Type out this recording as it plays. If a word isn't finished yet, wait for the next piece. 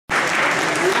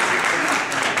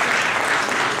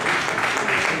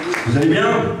Vous allez bien?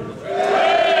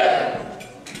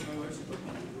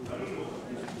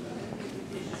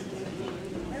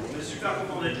 On est super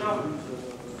content d'être là.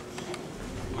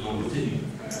 Vous en doutez.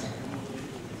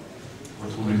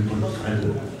 Retrouver le pôle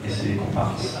Fred et ses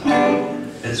comparses.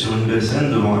 Être sur une belle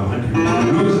scène devant un vrai public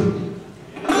de blues.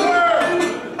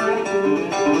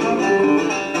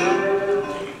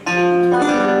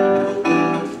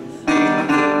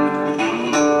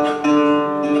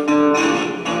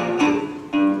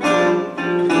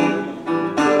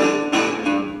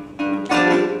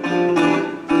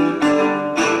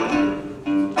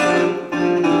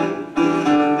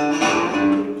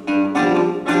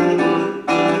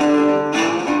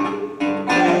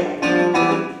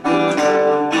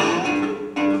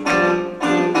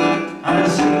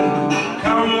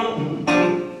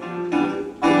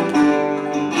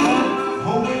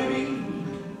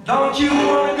 Don't you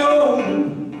wanna go?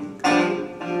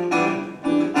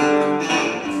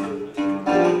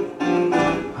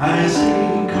 I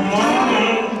say, come on.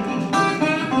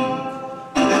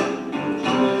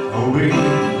 Oh baby,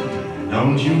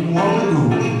 don't you wanna go?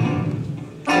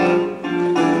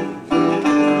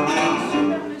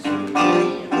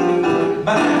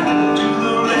 Back to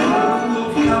the land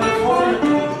of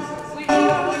California.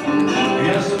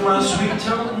 Yes, my sweet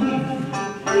tongue,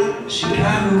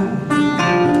 Chicago.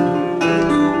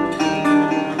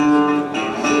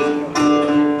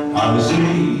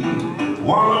 Obviously,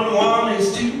 1 and 1 is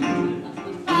 2,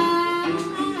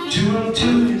 2 and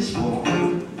 2 is 4.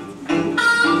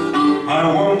 I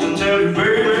want to tell you,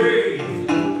 baby,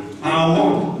 I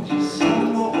want you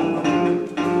some more.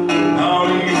 How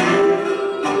do you hear?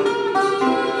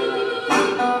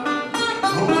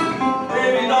 Oh,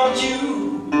 baby, don't you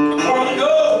wanna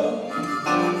go?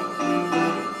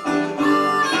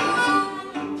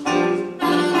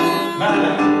 Back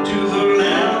to the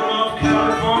land of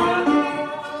California.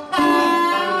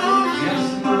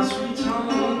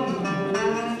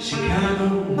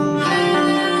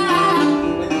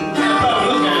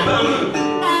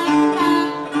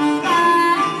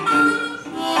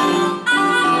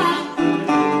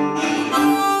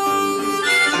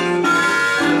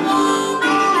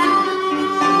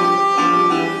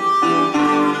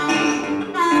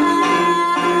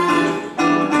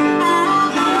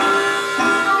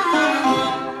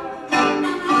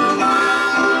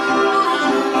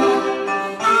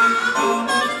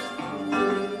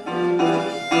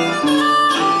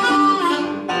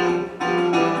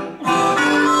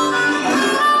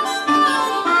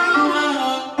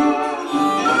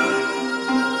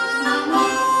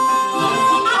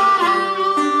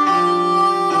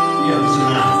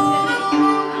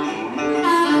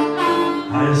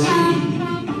 I see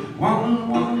 1 and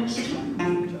 1 is 2,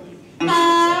 2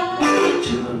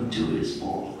 and 2 is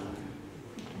 4.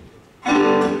 I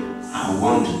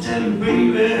want to tell you,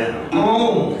 baby,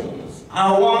 oh, I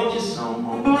want you some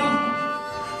more.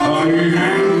 Oh,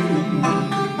 yeah.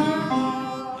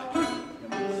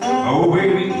 Oh,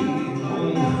 baby,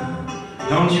 oh,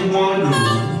 don't you want to go?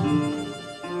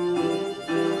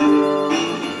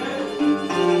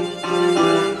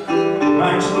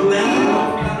 Back to the land of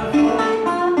California.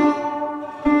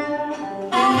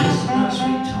 Yes, my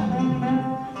sweet home,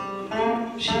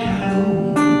 Chicago.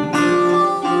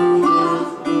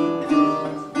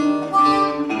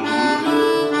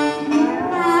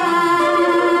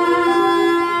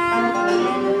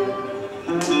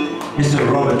 Mr.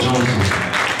 Robert Johnson.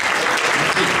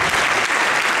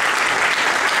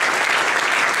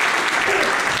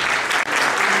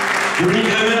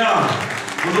 Dominique Révert,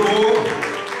 bonjour.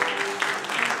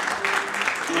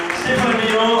 Stéphane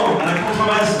Millon à la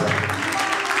contrebasse.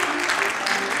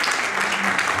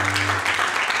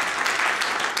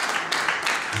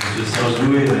 Monsieur Serge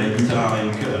Loué à la guitare et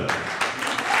au chœur.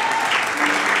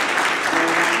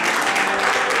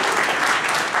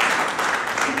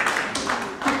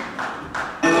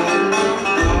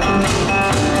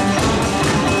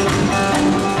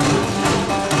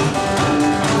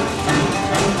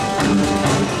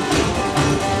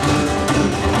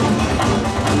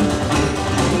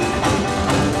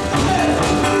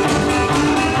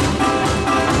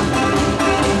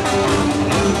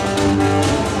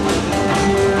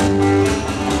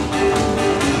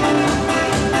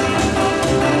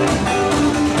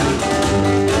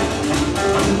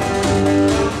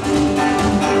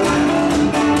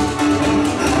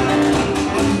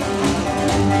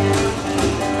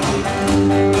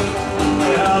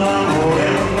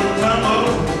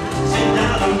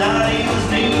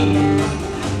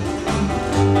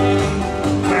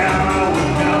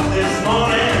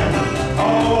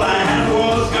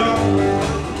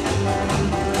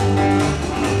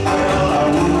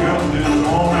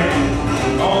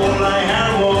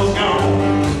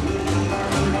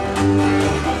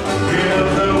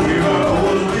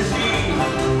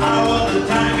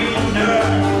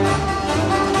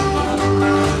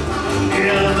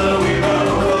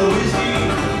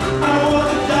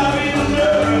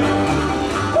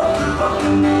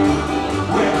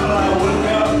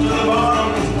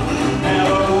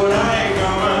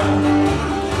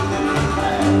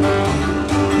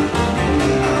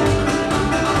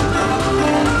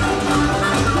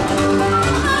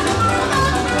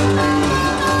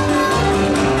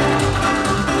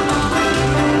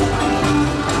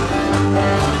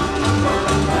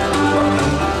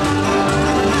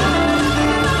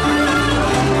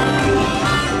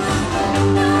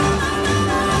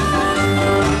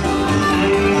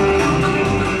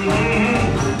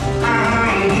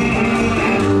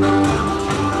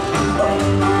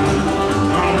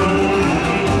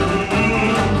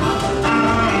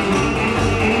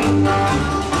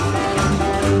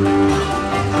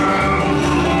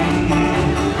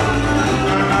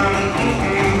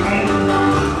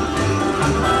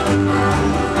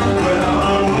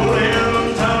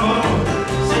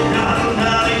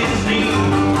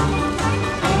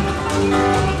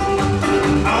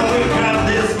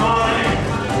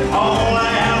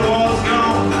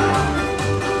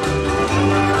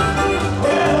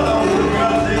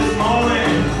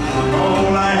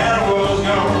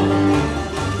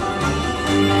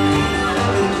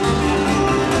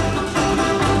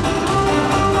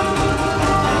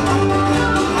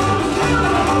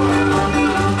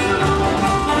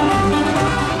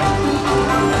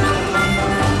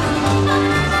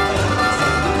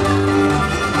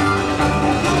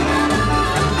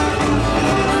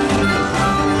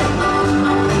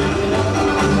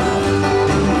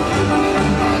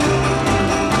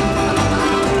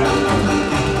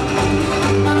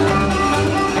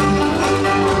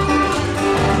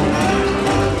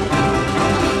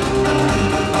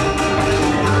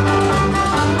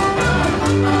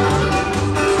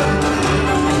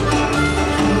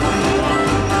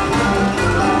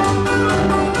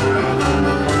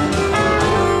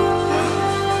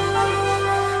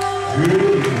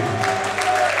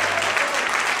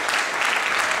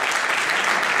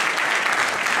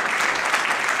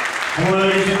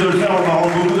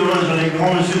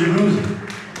 monsieur du blues.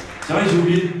 C'est vrai que j'ai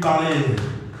oublié de parler,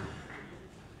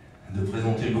 de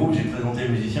présenter le groupe, j'ai présenté le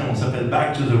musicien, on s'appelle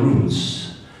Back to the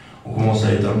Roots. On commence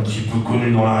à être un petit peu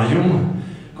connu dans la région,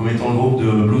 comme étant le groupe de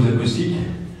blues acoustique.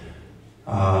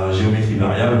 À géométrie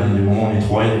variable, il y a des moments on est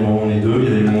 3, il y a des moments on est 2, il y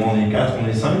a des moments on est 4, on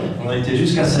est 5. On a été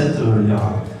jusqu'à 7 il y a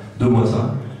 2 mois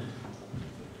ça.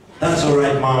 That's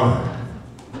alright, mama.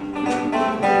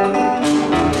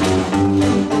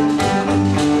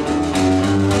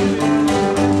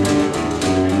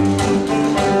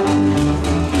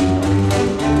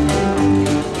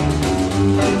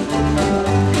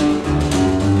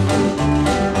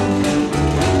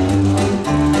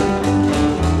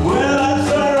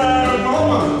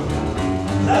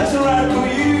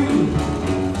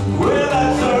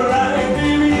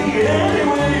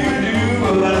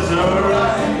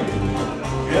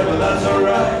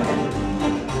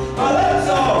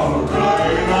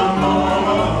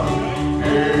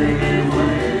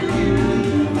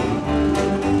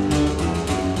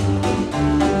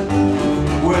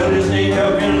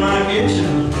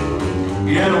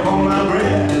 Get up on my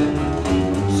bread,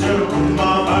 sit up on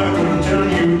my back and tell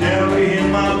you down in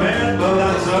my bed, but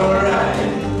that's alright.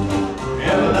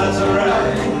 Yeah, but that's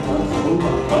alright.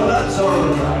 But that's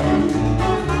alright.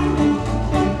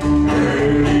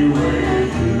 Anyway,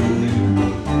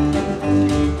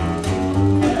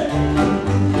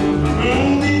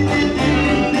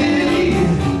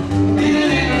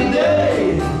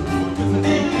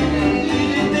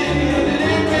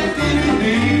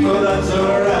 but that's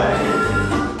alright.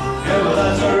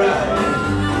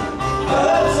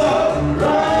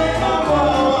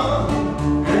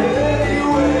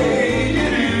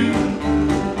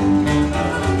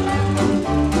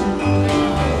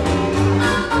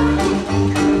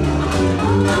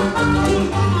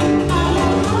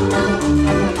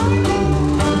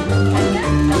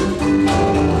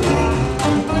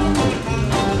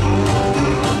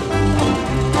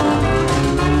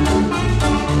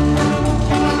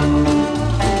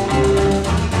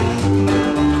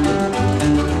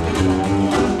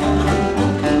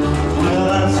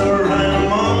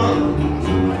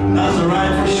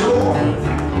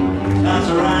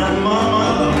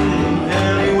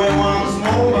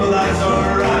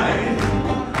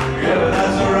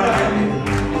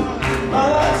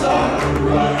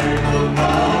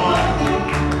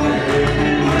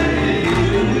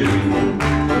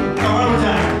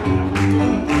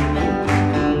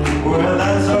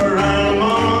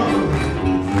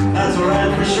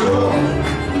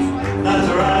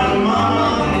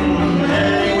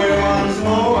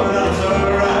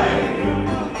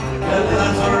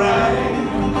 That's alright.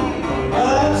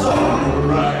 That's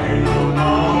alright, my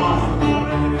mama.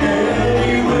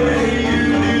 Any way you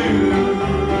do.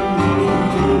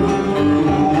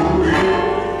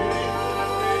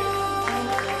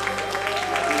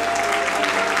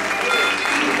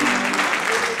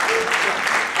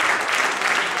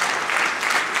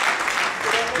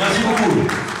 Merci beaucoup.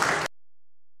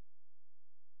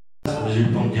 J'ai eu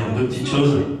le temps de dire 2 petites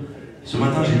choses. Ce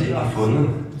matin j'étais aphone,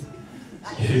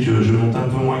 ce qui fait que je monte un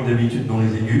peu moins que d'habitude dans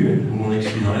les aigus, vous m'en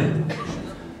excuserez.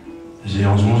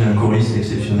 Heureusement j'ai un choriste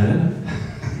exceptionnel.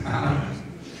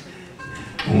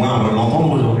 Au moins on va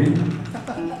l'entendre aujourd'hui.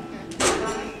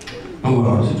 Donc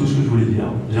voilà, c'est tout ce que je voulais dire.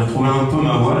 J'ai retrouvé un peu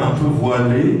ma voix, un peu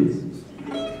voilée.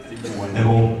 Mais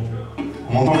bon,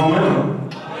 on m'entend quand même hein.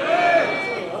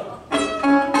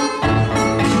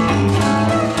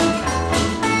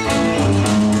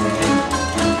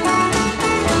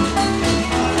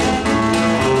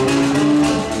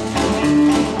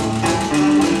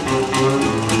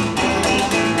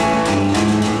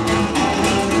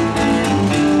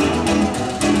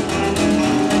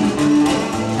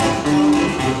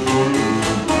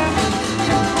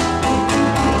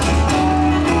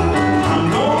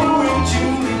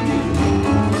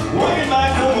 Way back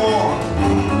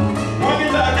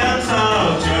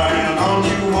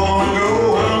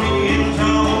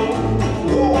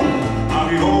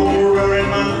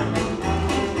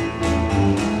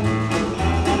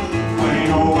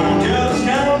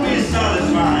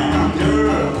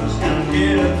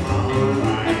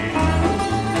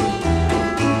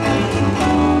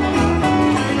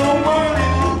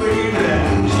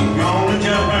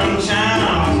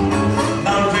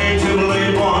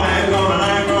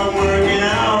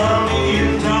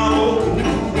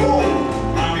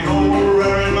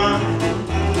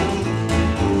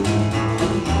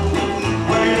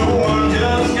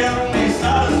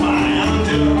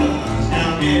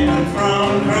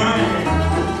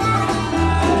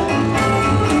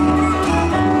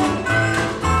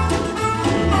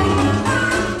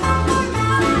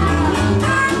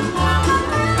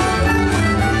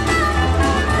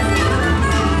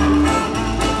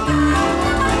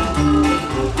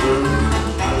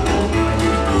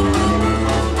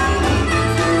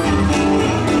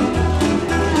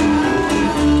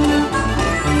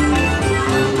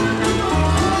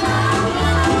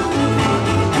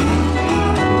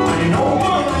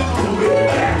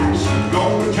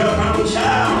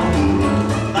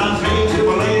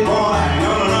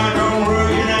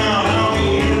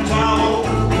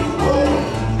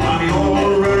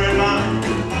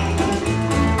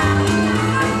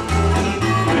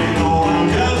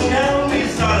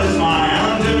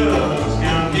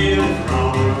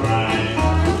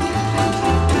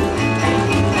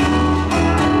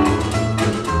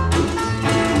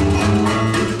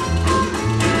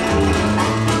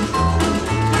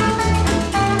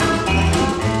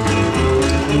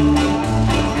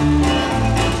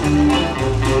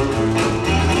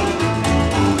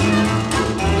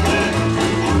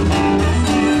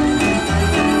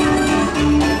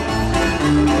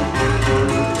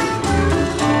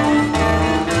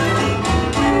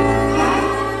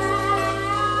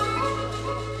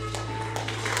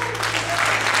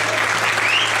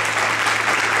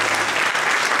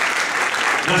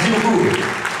Merci beaucoup.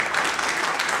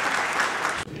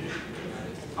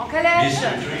 En calèche.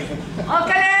 En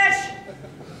calèche.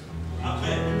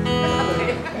 Après.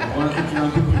 On a un truc qui est un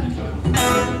peu compliqué.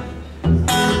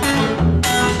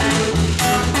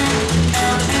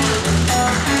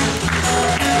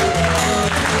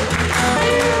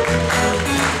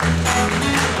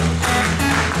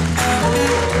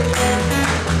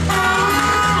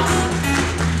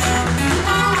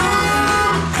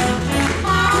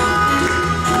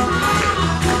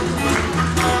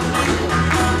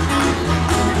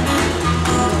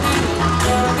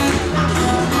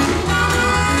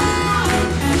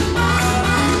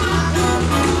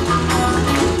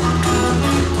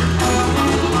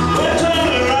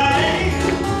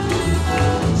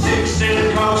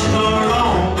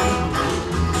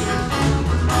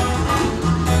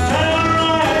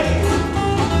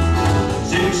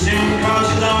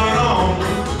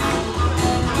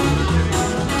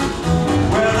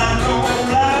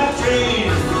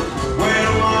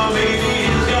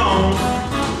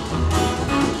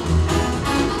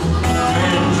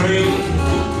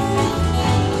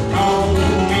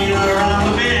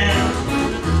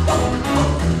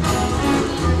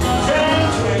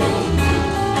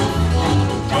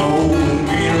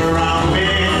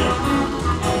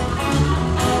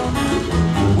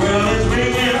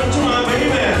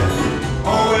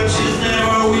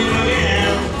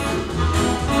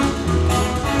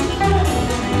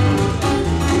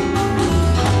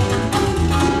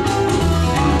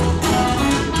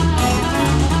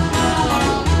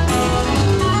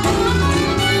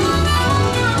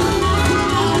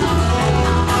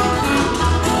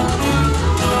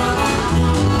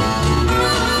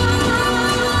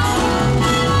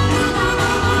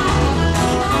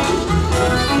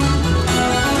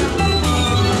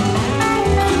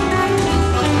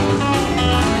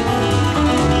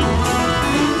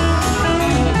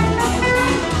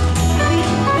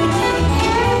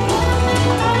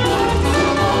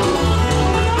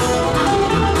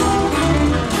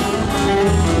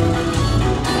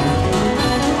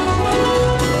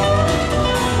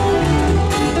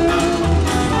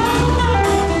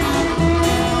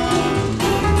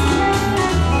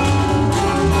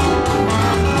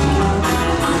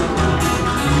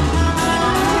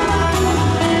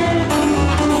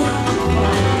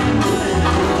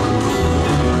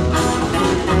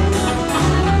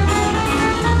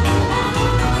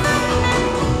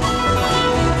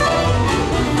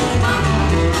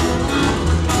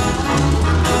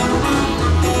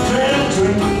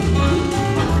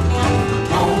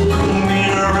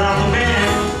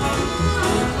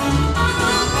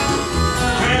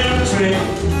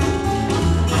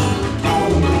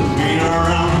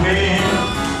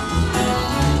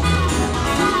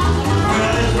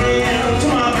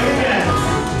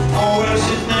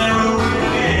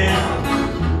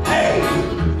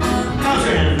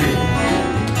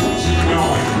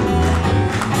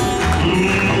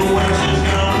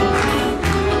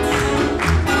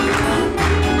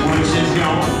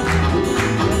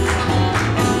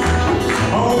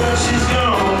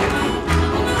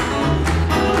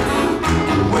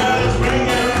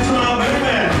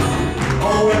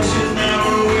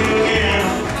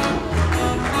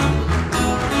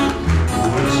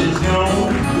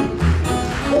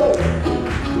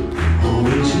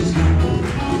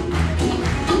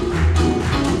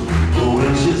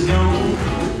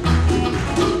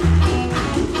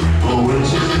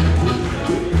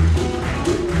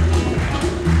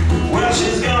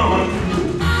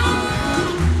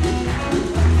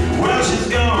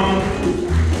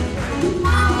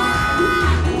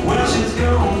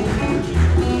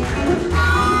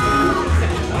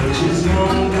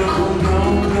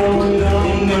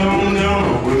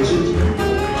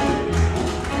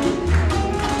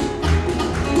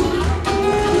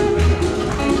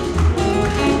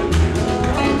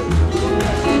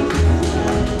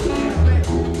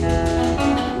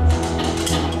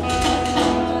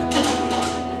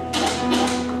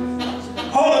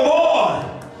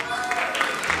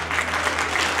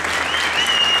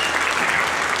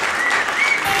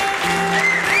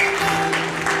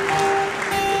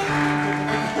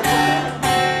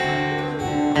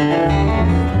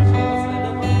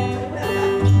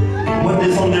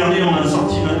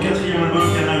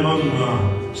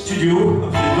 studio,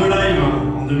 après 2 lives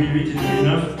en 2008 et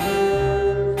 2009.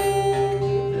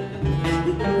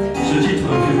 Ce titre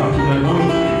fait partie de l'album.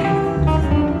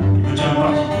 Il me tient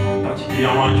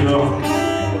particulièrement à cœur.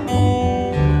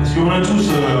 Parce qu'on a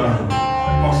tous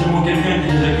forcément quelqu'un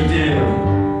qui nous a quittés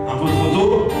un peu trop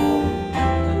tôt.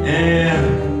 Et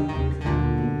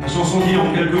chanson dit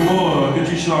en quelques mots que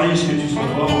tu sois riche, que tu sois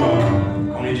pauvre,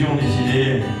 quand les dieux ont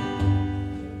décidé,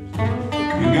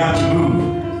 you got to move.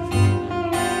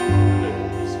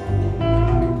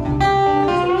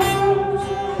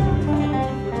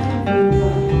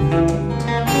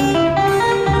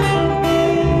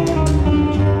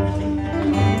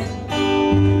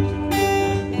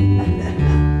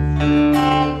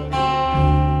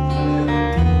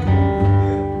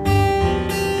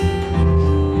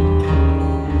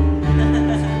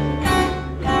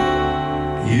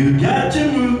 You got to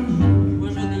move.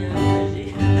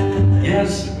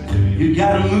 Yes, you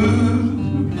gotta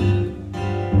move.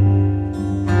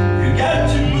 You got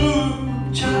to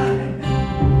move, child.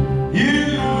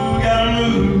 You gotta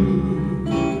move.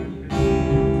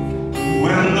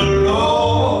 When the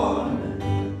Lord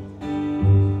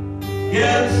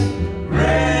gets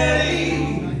ready,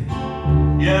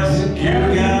 yes, you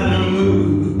gotta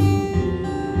move.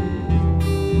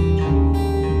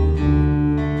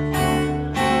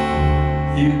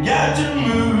 You got to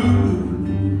move.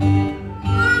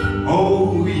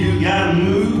 Oh, you gotta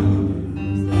move.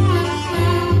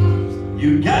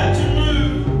 You got to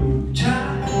move,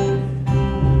 child.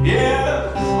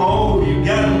 Yes, oh, you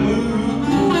gotta move.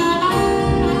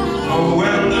 Oh,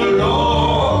 when the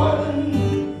Lord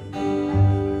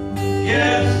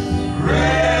gets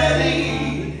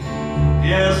ready,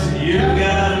 yes, you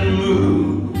gotta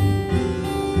move.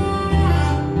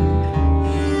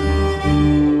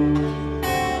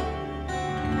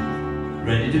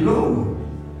 Ready to go.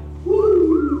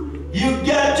 Woo. You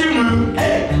got to move.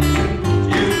 Hey,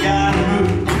 you gotta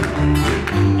move.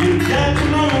 You got to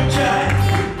move, child.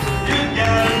 You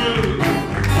gotta move.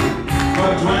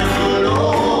 But when the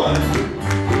Lord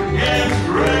gets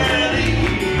ready,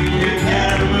 you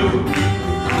gotta move.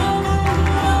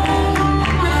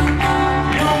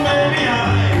 You may be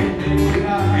high,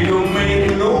 you may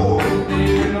be low,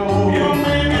 you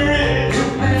may be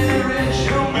rich,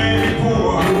 you may be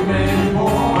poor.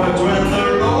 But when the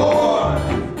Lord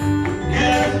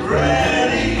gets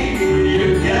ready, you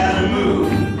gotta move.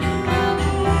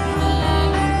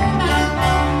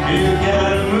 You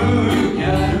gotta move. You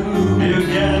gotta move. You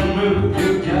gotta move. You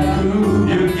gotta move.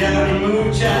 You gotta move,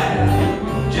 child.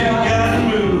 You gotta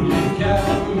move. You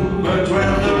gotta move. But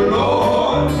when the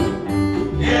Lord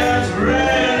gets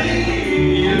ready,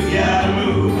 you gotta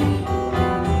move.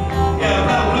 Yeah,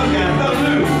 about look at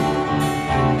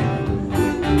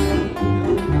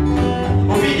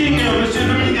Au Viking, monsieur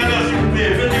Dominique Albert, s'il vous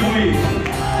plaît, faites du bruit.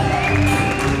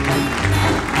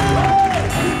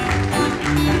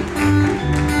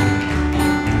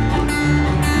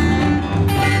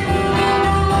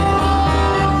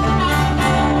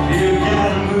 You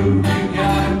gotta move, you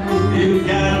gotta move, you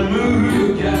gotta move, you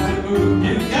gotta move,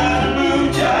 you gotta move,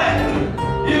 child.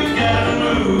 You gotta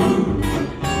move.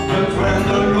 But when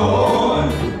the Lord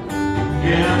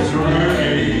gets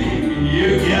ready, you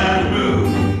gotta move.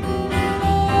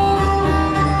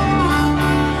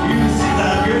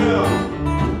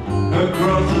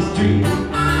 Across the street,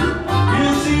 you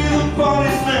see the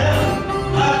policeman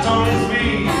out on his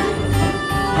feet.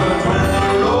 But when the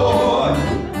Lord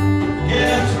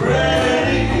gets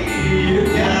ready, you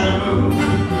gotta move.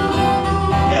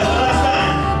 Yeah, the last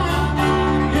time.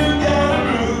 You gotta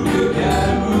move. You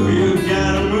gotta move. You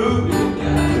gotta move. You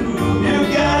gotta move. You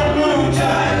gotta move,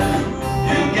 child.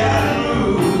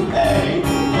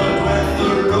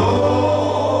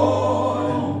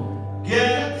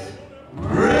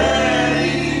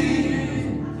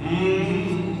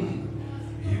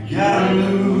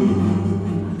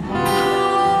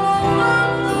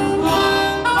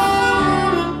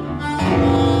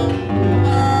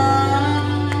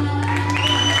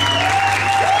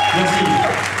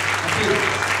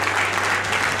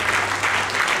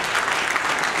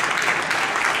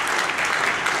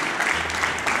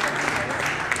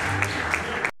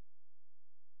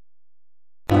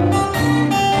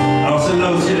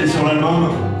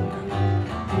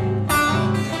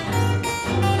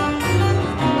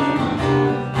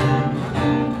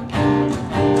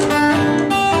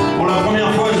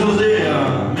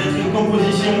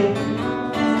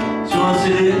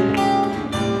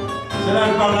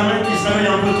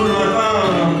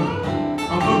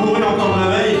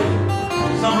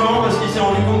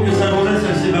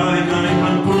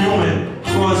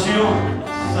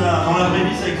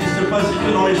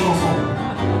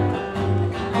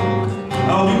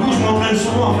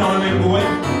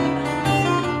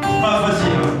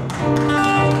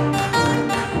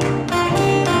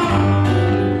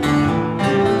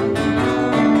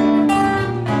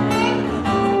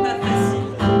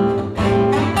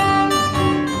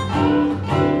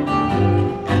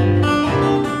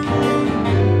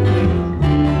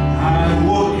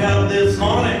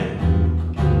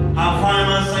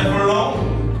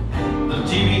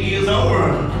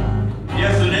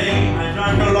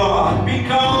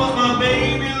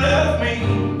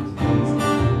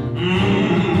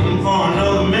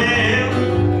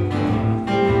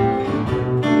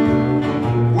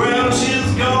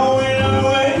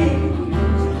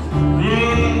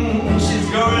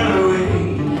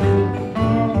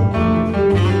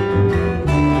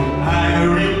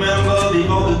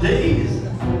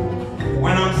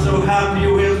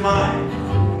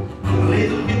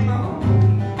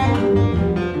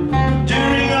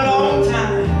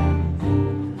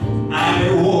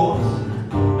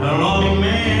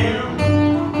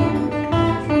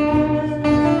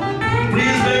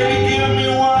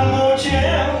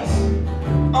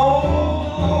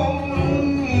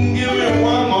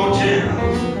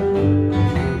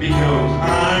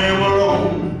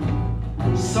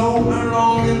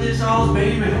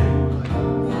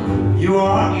 You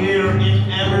are here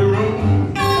in every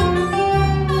room.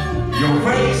 Your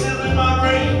face is in my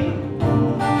brain.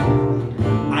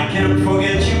 I can't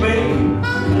forget you, babe.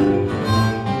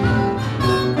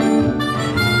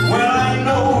 Well, I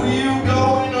know you're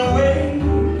going away,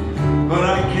 but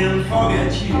I can't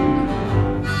forget you.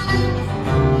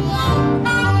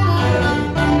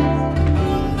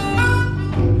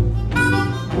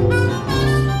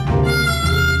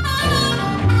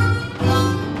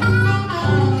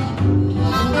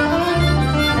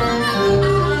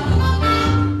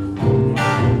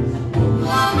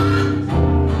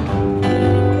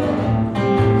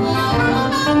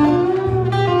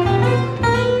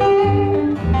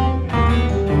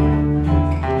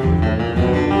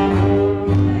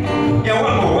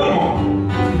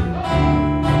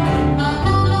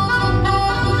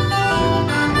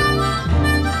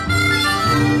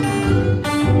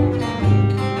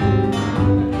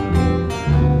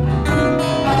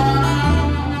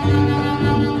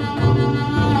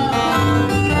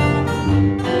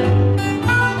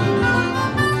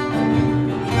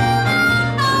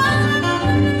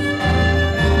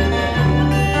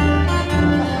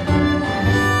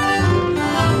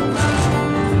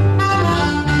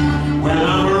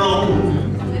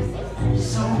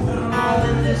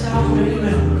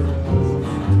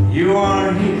 You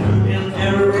are here in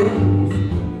every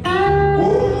room.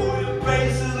 Oh, your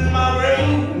face is in my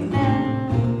brain.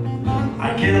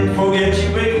 I can't forget you,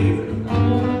 babe.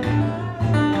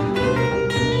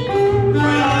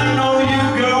 Well, I know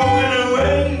you're going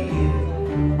away,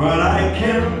 but I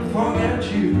can't forget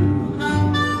you.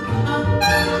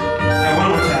 Now, one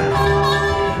more time.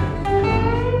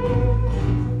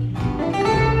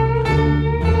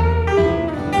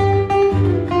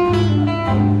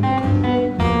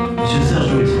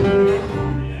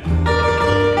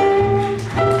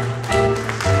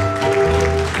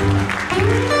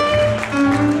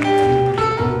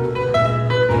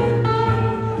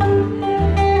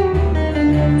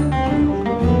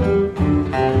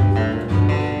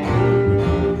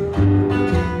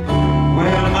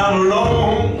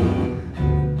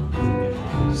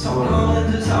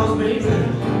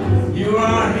 You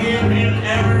are here in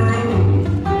every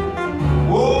room.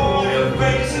 Oh, your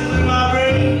face is in my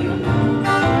brain,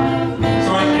 so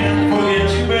I can't forget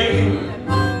you, babe.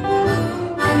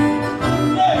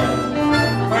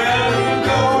 Well, you're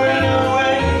going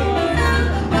away,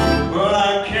 but I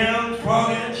can't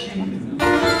forget you.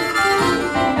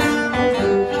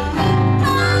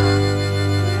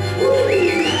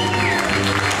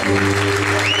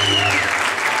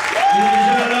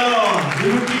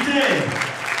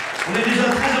 On est déjà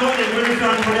très heureux d'être venu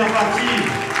faire une première partie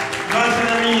grâce à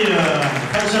l'ami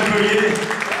Fred Chapelier.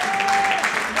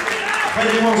 Fred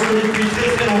et moi on se connaît depuis très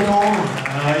très longtemps.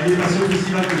 Il est passé au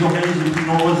festival que j'organise depuis de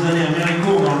nombreuses années à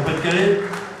Méricourt dans le Pas-de-Calais.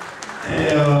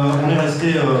 Et on est resté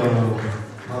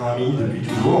amis depuis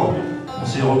toujours. On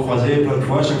s'est recroisés plein de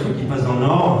fois, chaque fois qu'il passe dans le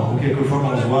Nord, ou quelques fois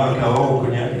quand on se voit à Cahors, au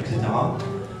Cognac, etc.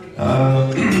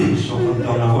 Je suis en train de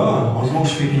perdre la voix. Heureusement que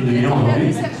je fais qu'une demi-heure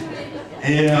aujourd'hui.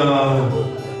 Et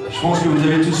je pense que vous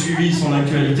avez tous suivi son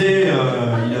actualité.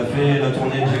 Il a fait la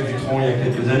tournée de Jacques Dutronc il y a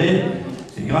quelques années.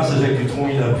 Et grâce à Jacques Dutronc,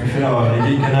 il a pu faire Les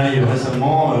Vieilles Canailles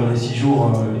récemment, les 6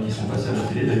 jours qui sont passés à la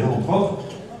télé d'ailleurs, entre autres.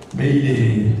 Mais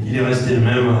il est resté le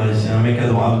même, c'est un mec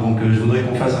adorable. Donc je voudrais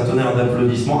qu'on fasse un tonnerre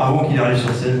d'applaudissements avant qu'il arrive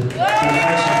sur scène.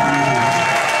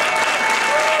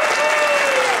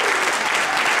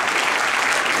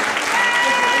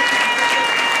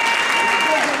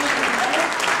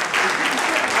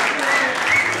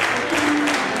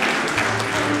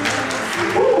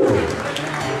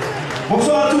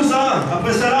 Bonsoir à tous, hein.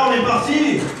 Après ça là on est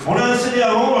parti, on a un CD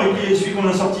à vendre qui est celui qu'on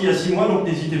a sorti il y a 6 mois, donc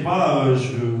n'hésitez pas,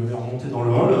 je vais remonter dans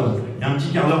le hall, il y a un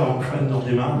petit quart d'heure avant que Fred ne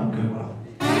redémarre, donc voilà.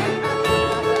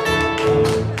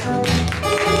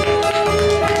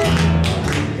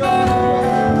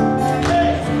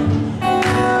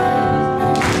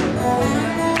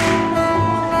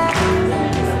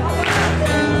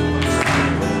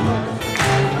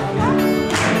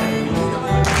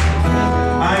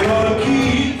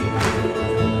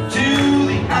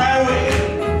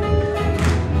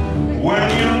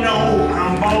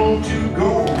 To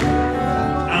go,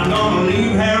 I'm gonna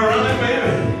leave her running,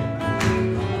 baby.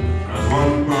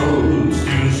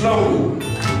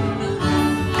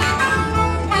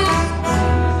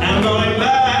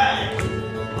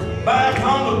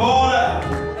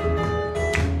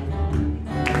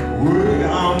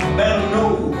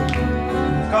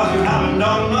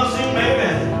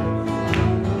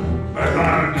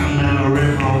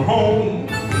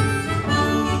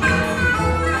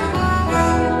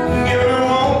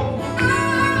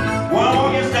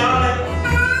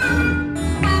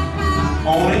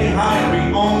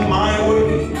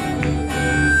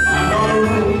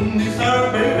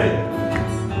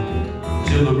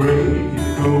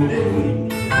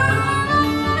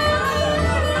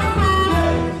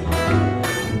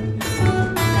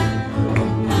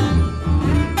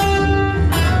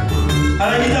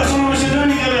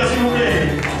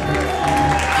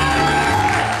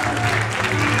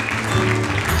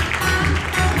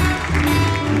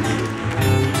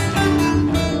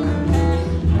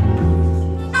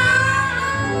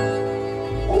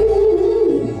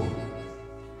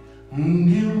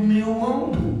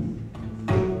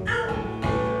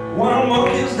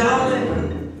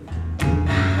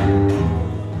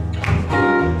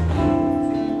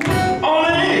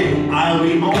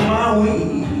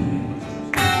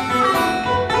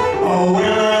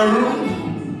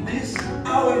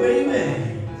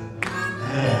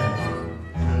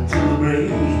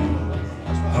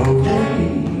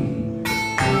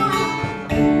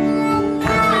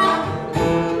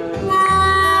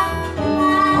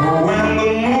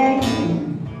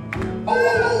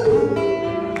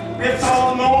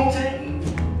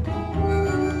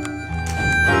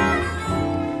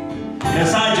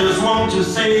 just want to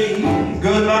say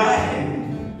goodbye.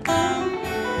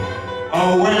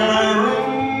 Oh, when I